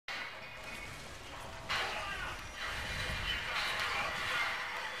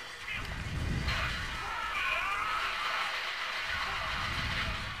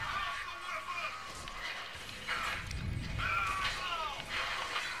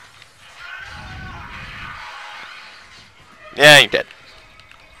Yeah, you're dead.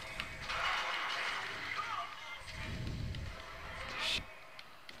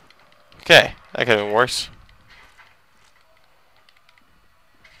 Okay, that could have been worse.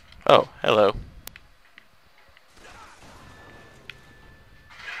 Oh, hello.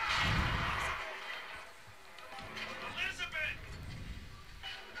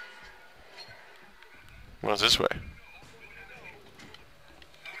 What's this way?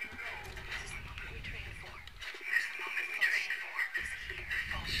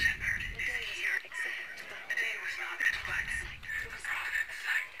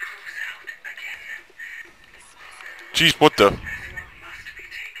 Jeez, what the?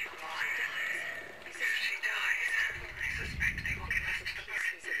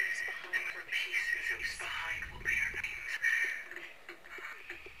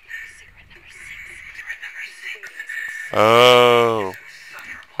 Oh,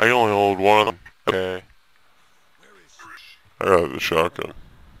 I can only hold one of them. Okay, I got the shotgun.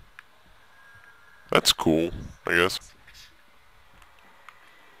 That's cool, I guess.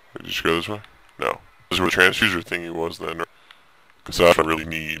 Did you just go this way? No. This is where the transfuser thingy was then. Because that's what I really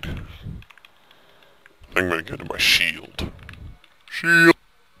need. I think I'm gonna go to my shield. Shield!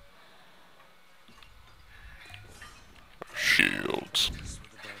 Shields.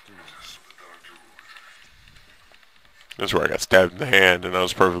 That's where I got stabbed in the hand, and that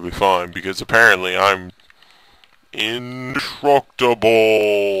was perfectly fine, because apparently I'm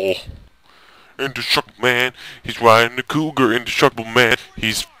indestructible. Indestructible man. He's riding the cougar. Indestructible man.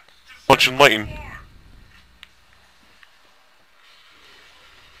 He's punching lightning.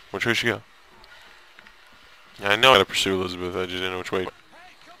 Which way should she go? I know how to pursue Elizabeth. I just didn't know which way.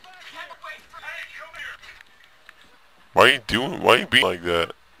 Why are you doing? Why are you being like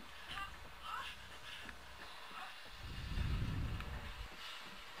that?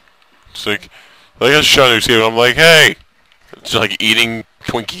 It's like I was trying to escape. I'm like, hey, it's like eating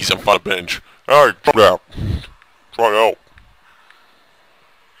Twinkies on a bench. All right, try it out. Try it out.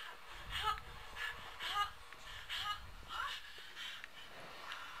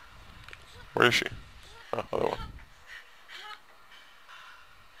 Where is she? Oh, other one.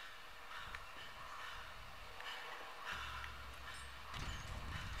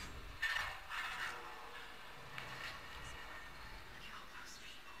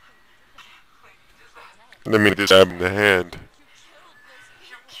 Let me just stab in the hand.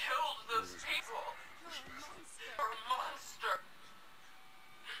 You killed those people. You're a monster.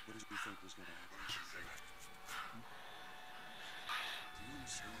 What did you think was going to happen? Do you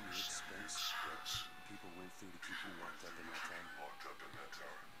understand the expense people went through to keep you locked up in that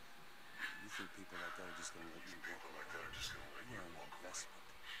tower? You think people like that are just going to let you walk away? You are an investment.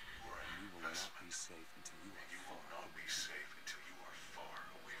 And you will not be safe until you are far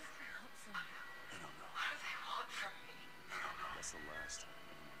away from here. I don't know. What do they want from me? That's the last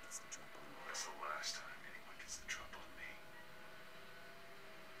time anyone gets the drop on me.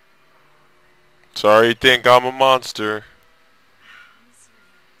 Sorry, you think I'm a monster. Let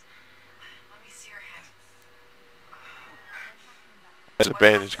me see your hand. That's a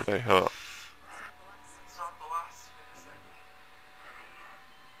bandage guy, huh? It's not the last of it, is it?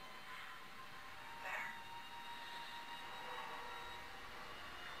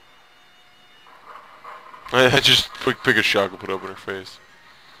 I just pick a shotgun, put it up in her face.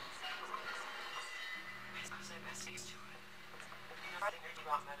 Say best things to it. Nothing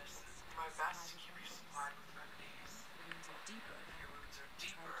about medicine. My best to keep you supplied with remedies. If your wounds are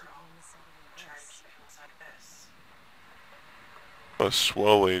deeper, I'll try to keep you inside this. A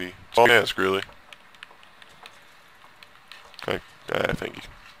swell lady. That's all I ask, really. Thank you.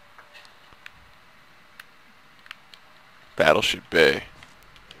 Battleship Bay.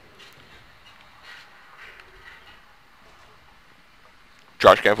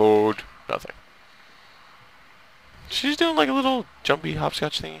 Josh scaffold. Nothing. She's doing like a little jumpy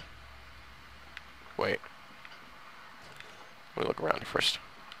hopscotch thingy. Wait. Let me look around first.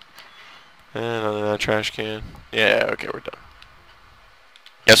 And another that trash can. Yeah, okay, we're done.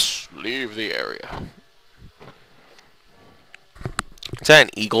 Yes, leave the area. Is that an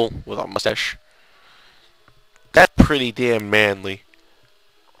eagle with a mustache? That's pretty damn manly.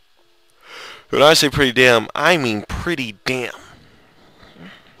 When I say pretty damn, I mean pretty damn.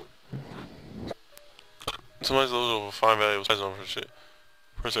 Sometimes those will find valuable size on for shit.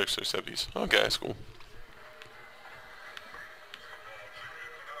 First extra accept these. Okay, that's cool.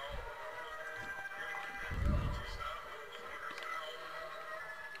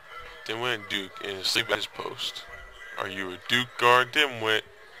 Dimwit Duke is asleep at his post. Are you a Duke guard, Dimwit?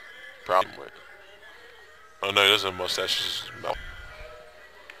 Probably Dimwit. Oh no, he doesn't have a mustache, it's just mouth.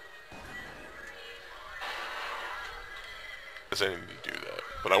 guess I didn't need to do that,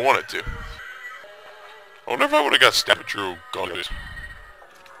 but I wanted to. I wonder if I would have got stabbed with Drew gun.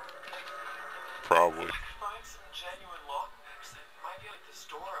 Probably. Find some genuine lockpicks that might be able to get this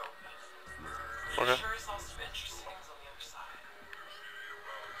door open. Okay. Sure saw some interesting things on the other side.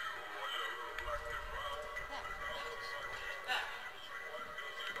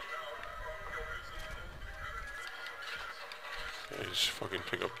 I just fucking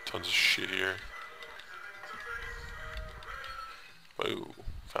pick up tons of shit here. Whoa.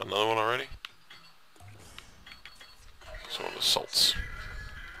 Found another one already? Some of the salts.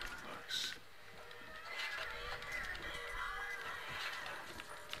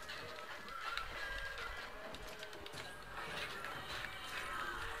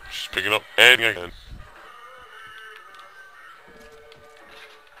 Just picking up and again. And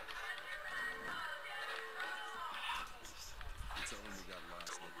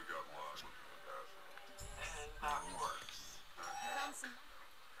that works.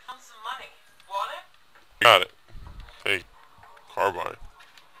 Found some money. Want it? Got it. Hey, carbine.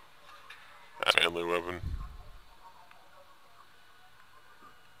 That's a manly weapon.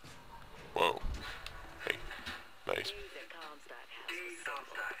 Whoa. Hey, nice.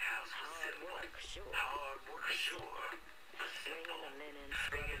 Hard work, sure. Bringing the linen,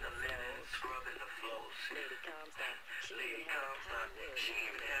 scrubbing the floors. Lady Comstock, she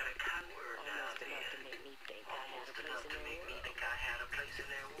even had a kind word now and then. Almost enough to make me think I had a place in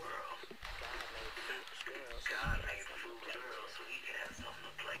their world. God made foolish girls so he could have something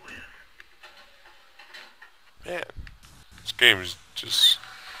to play with. Man, this game is just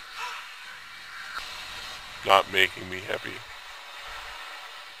not making me happy.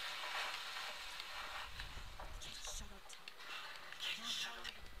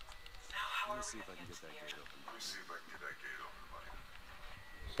 Let me see if I can get that gate open.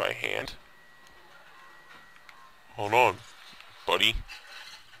 By hand? Hold on, buddy.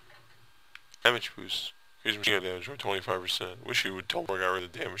 Damage boost. Increase machine gun damage by 25%. Wish you would tell me I got rid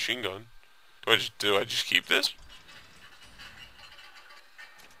of the damn machine gun. Do I just keep this?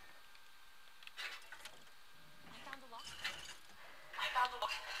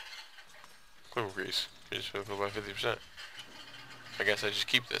 Quick increase. Just by 50%. I guess I just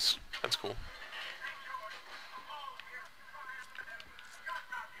keep this. That's cool.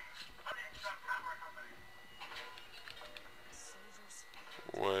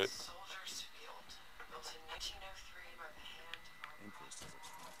 What? Soldier's Field, built in 1903 by the hand of Interest is a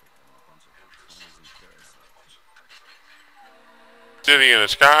topic on a bunch of clowns and parasites. City in the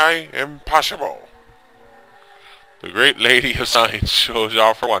sky, impossible. The great lady of science shows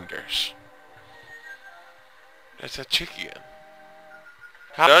off her wonders. That's a chicken.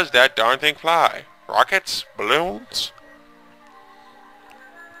 How does that darn thing fly? Rockets? Balloons?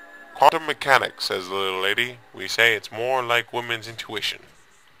 Quantum mechanics, says the little lady. We say it's more like women's intuition.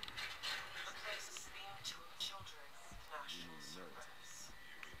 the place themed to children with national service.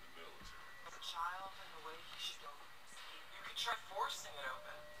 A child and the way he should go. You could try forcing it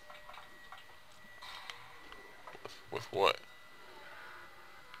open. With what?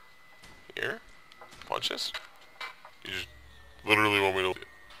 Here? Punch this? You just literally want me to...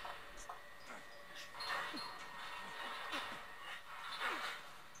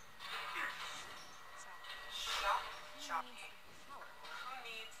 Shock, choppy. Who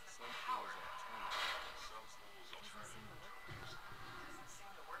needs the power? Doesn't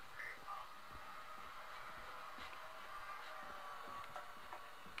seem to work very well.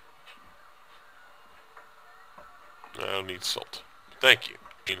 I don't need salt. Thank you.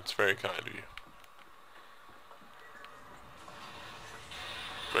 It's very kind of you.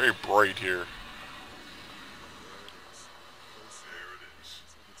 Very bright here. There it is.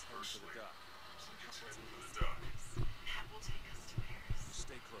 It's heading for the dock. That will take us to Paris. Just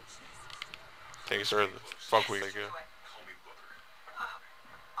stay close. Thanks, sir. The fuck we like it. All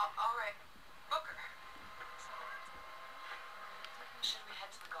right, Booker. Should we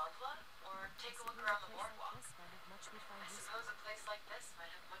head to the gondola or take a look around the boardwalk? I suppose a place like this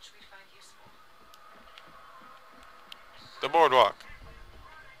might have much we'd find useful. The boardwalk.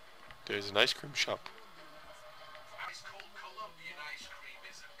 There's an ice cream shop. Ice cold Colombian ice cream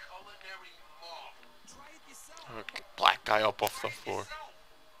is a culinary marvel. Okay, black guy up off the floor.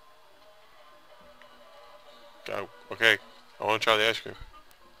 Go. Okay, I want to try the ice cream.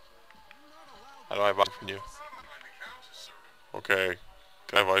 How do I buy it from you? Okay,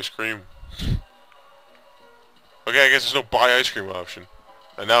 can I have ice cream? Okay, I guess there's no buy ice cream option.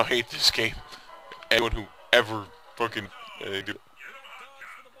 I now hate this game. Anyone who ever fucking... they do. We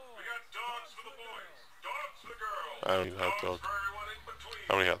got dogs for the boys, dogs for the girls, I don't need a hot dog. for everyone in between.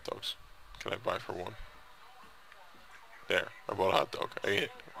 How many hot dogs can I buy for one? There, I bought a hot dog. I ate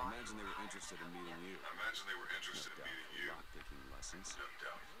it. I imagine they were interested in meeting you. I imagine they were interested No in doubt meeting for you. lock-picking lessons. No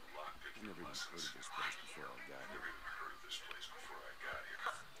doubt. I Lockpicking never even heard lessons. of this place before I got Never here. even heard of this place before I got here.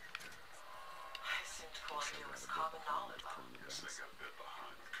 I assumed Columbia was common knowledge. Guess they got a bit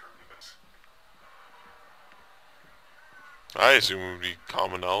behind the current events. I assume it would be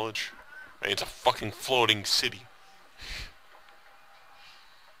common knowledge. I mean, it's a fucking floating city.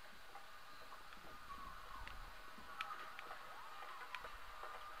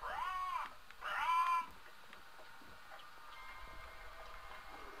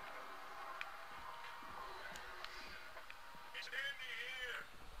 It's Andy here.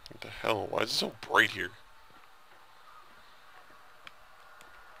 What the hell? Why is it so bright here?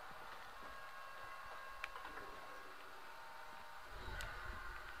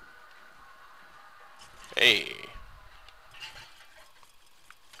 Hey.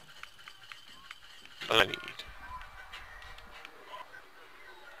 I need.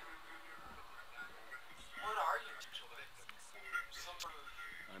 What are you doing? Some sort of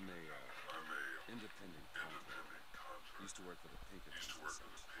I'm a independent contractor. Used to work for the Pinkertons and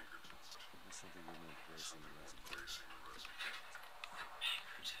such. That's something we learned racing the residents.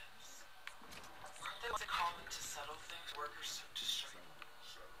 Pinkertons. Weren't they what they call them to settle things? Workers so distracted.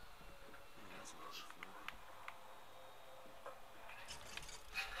 Yeah, that's a word for it.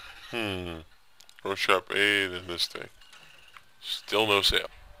 Pro Shop 8 and this thing. Still no sale.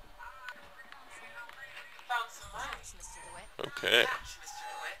 Found some money. Okay. Catch, Mr.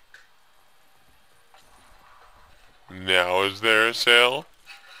 DeWitt. Now is there a sale?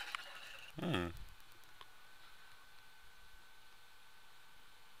 Yeah.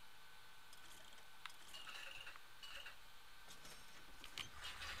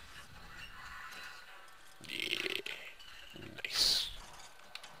 Nice.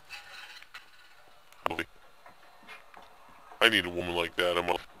 I need a woman like that.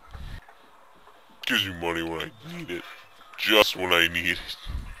 I'm up. Gives you money when I need it. Just when I need it.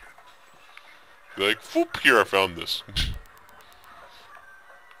 Be like, whoop, here I found this. You can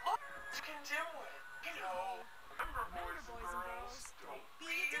do it. You know. Remember, boys and girls, don't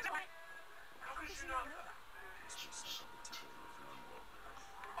be a DeWitt. How could you not know? This was something particularly flammable.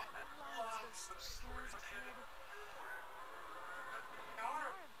 Lots of stories of him.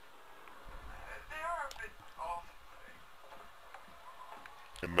 They are a bit off.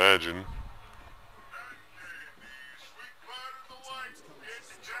 Imagine. Sweet bud of the light.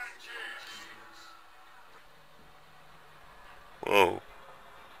 It's Jack Cheese. Whoa.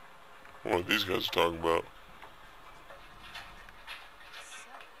 What are these guys talking about?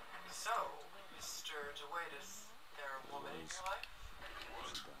 So, Mr. DeWitt, is there a woman in your life?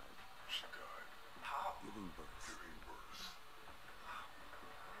 She died. She died. How? Giving birth. Giving birth.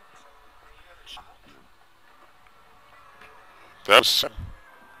 You have a child? That's sad.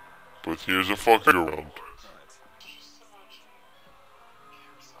 But here's a fucking around.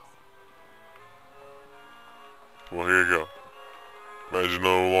 Well, here you go. Imagine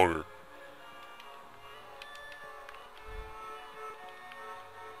no longer.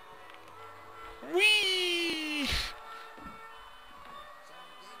 Whee!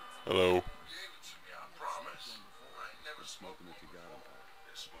 Hello. Gave it to me, I promise. I ain't never Smoking if you got him.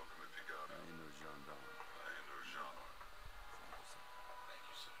 It's smoking if you got I it. ain't no gendarme. I ain't no genre. Thank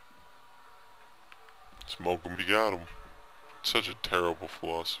you, sir. Smoke 'em, you got 'em. Such a terrible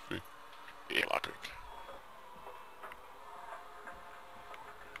philosophy. Yeah, logic.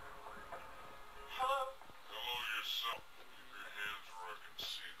 Hello? Hello yourself. Keep your hands where I can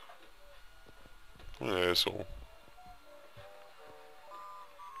see them. What an asshole.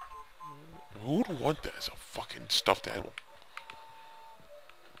 Who would want that as a fucking stuffed animal?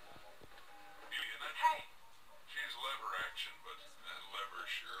 Hey! She's lever action, but that lever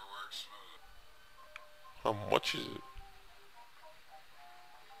sure works smooth. How much is it?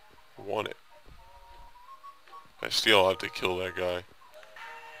 I want it. I still have to kill that guy.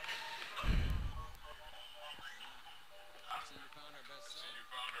 See, you found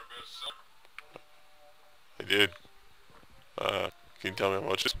our best seller. I did. Can you tell me how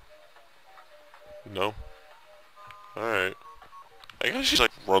much it is? No? Alright. I guess she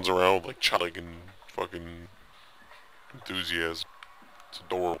like runs around with like childlike and fucking enthusiasm. It's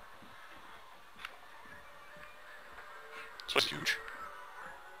adorable. It's huge.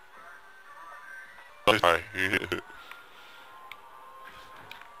 Hi.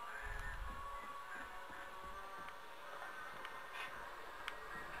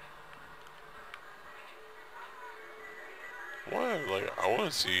 What? Like, I want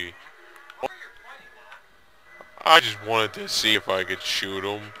to see. I just wanted to see if I could shoot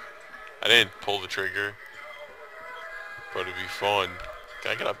him. I didn't pull the trigger. But it'd be fun.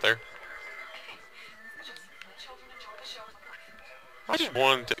 Can I get up there? Children enjoy the show. I just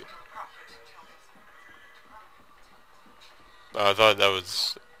wanted to... Profit. I thought that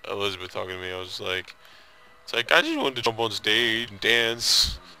was Elizabeth talking to me. I was like... It's like, I just wanted to jump on stage and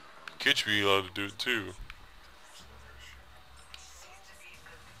dance. Kids should be allowed to do it too. Seems to be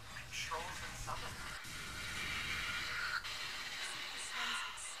the controls in some of them.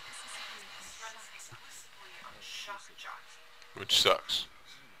 This runs exclusively on shock jockey. Which sucks.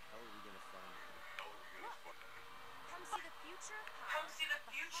 Come see the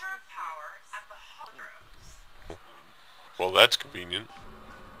future of power at the Holograms. Well, that's convenient.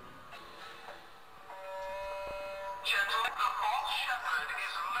 Gentlemen, the false shepherd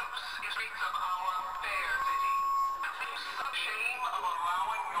is loose in the streets of our fair city. It's the shame of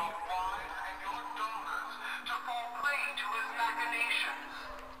allowing your wives and your daughters to fall prey to his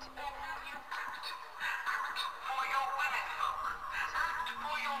machinations. Or will you act? Act for your women folk. Act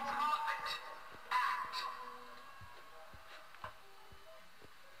for your profit. Act.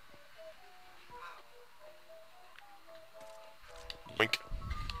 Wink.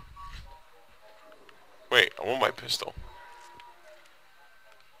 Wait, I want my pistol.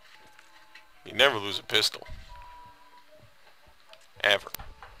 You never lose a pistol. Ever.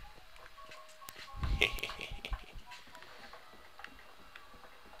 Is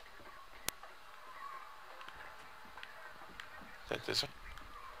that this one?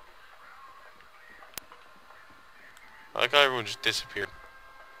 I like how everyone just disappeared.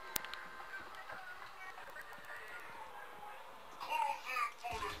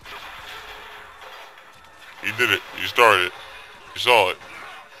 You did it. You started it. You saw it.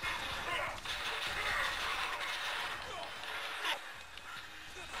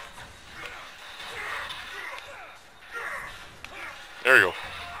 There you go.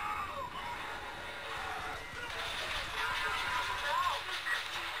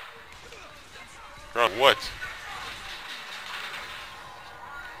 Run, what?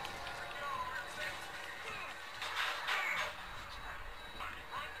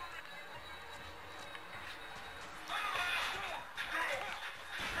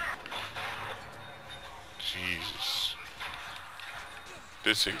 Jesus.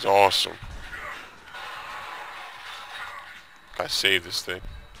 This thing's awesome. Gotta save this thing.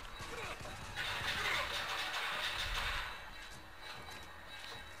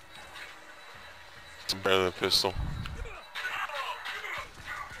 It's better than a pistol.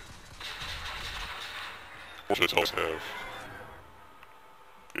 What should else have?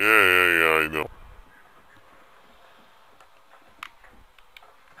 Yeah, I know.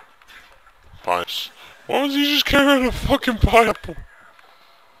 Pies. Why was he just carrying a fucking pineapple?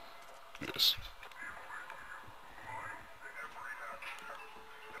 Yes.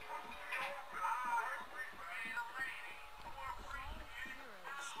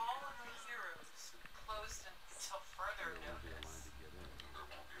 Hall of the Heroes closed until further notice.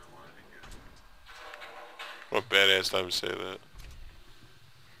 What a badass time to say that.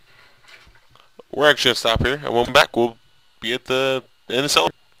 We're actually gonna stop here, and when we're back, we'll be at the end of the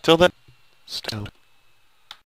cellar. Till then, stay.